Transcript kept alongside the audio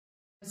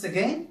Once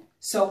again,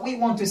 so we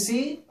want to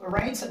see,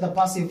 right, the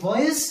passive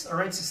voice,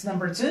 right, it's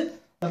number 2,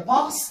 the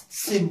past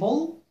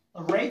symbol,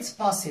 right,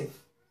 passive.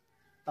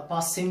 The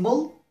past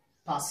symbol,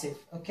 passive,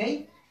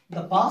 okay?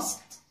 The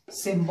past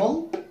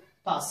symbol,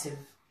 passive.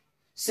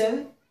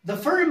 So, the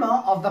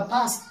forma of the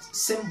past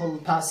symbol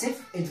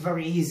passive is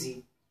very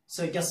easy.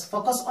 So, just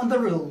focus on the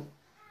rule.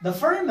 The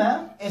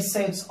forma, it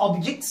says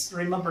objects,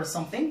 remember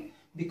something,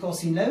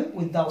 because you know,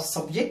 without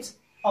subject,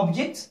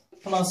 object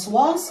plus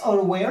was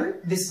or were,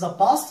 this is the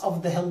past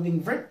of the helping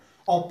verb,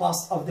 or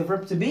past of the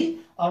verb to be,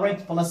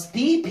 alright, plus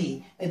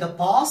pp, is the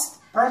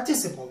past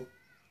participle.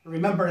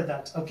 Remember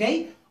that,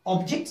 okay?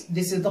 Object,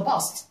 this is the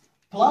past,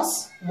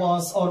 plus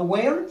was or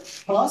were,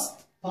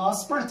 plus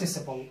past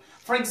participle.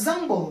 For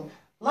example,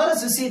 let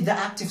us see the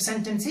active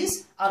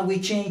sentences, and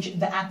we change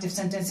the active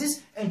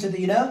sentences into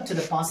the, to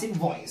the passive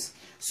voice.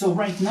 So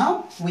right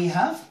now, we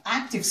have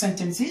active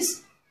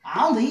sentences.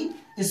 Ali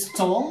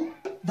stole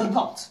the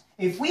goat.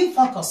 If we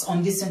focus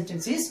on these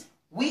sentences,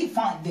 we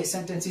find the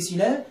sentences,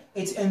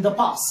 it's in the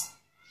past.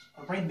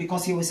 Alright,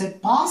 because here we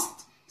said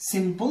past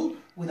simple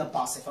with a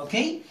passive,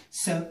 okay?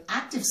 So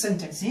active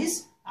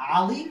sentences,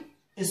 Ali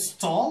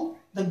stole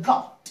the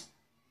goat.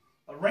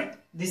 Alright,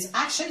 this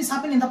action is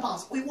happening in the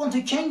past. We want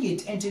to change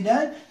it into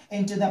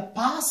the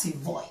passive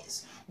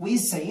voice. We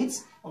say it,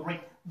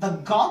 alright, the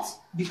goat,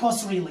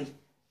 because really,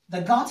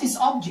 the goat is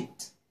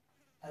object.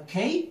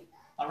 Okay?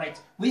 Alright,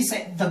 we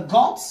say the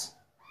goat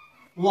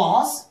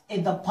was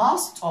in the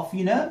past of,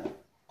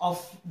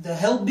 of the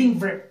helping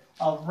verb.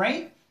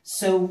 Alright?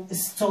 So,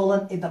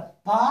 stolen in the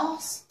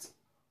past.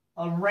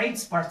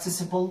 Alright,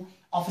 participle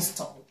of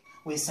stole.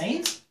 We say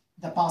it,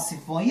 the passive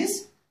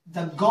voice,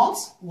 the goat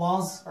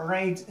was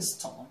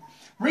stolen.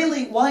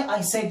 Really, why I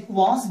said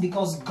was,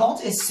 because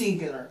goat is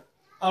singular.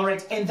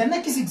 Alright, in the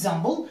next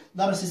example,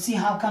 let us see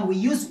how can we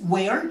use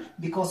where,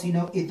 because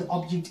if the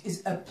object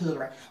is a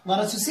plural. Let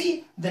us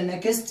see the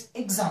next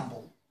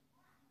example.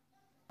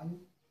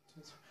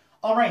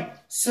 Alright,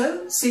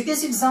 so see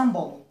this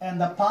example in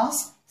the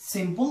past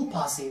simple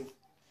passive.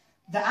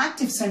 The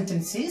active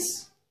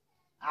sentences,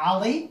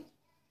 Ali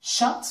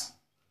shut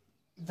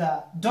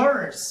the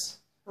doors.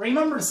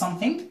 Remember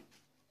something?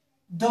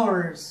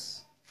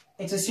 Doors.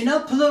 It is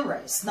plural,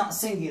 it's not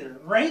singular,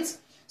 right?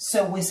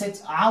 So we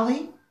said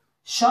Ali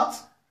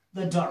shut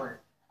the door.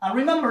 And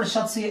remember,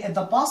 shut here is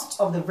the past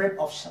of the verb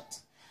of shut.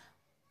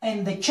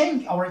 And the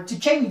change, or to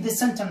change the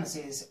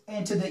sentences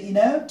into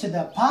the, to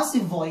the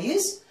passive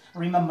voice.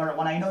 Remember,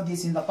 when I know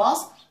this in the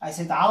past, I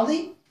said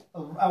Ali,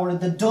 or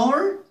the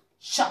door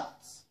shut.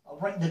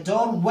 Alright, the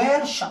door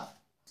were shut.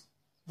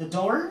 The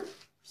door,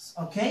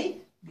 okay,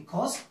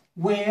 because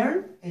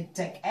where it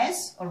take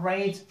s,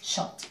 alright,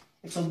 shut.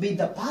 It will be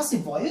the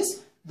passive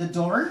voice. The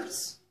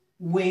doors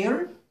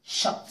were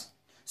shut.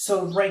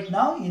 So right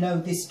now,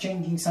 this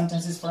changing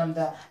sentences from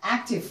the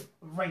active,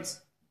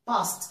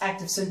 past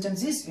active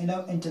sentences,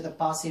 into the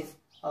passive,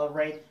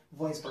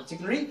 voice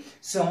particularly.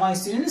 So my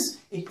students,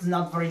 it's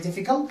not very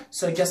difficult.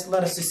 So just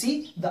let us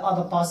see the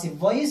other passive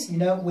voice,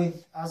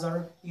 with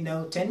other,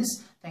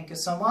 tense. Thank you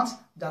so much.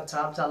 Dr.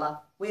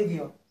 Abdallah with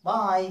you.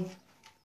 Bye.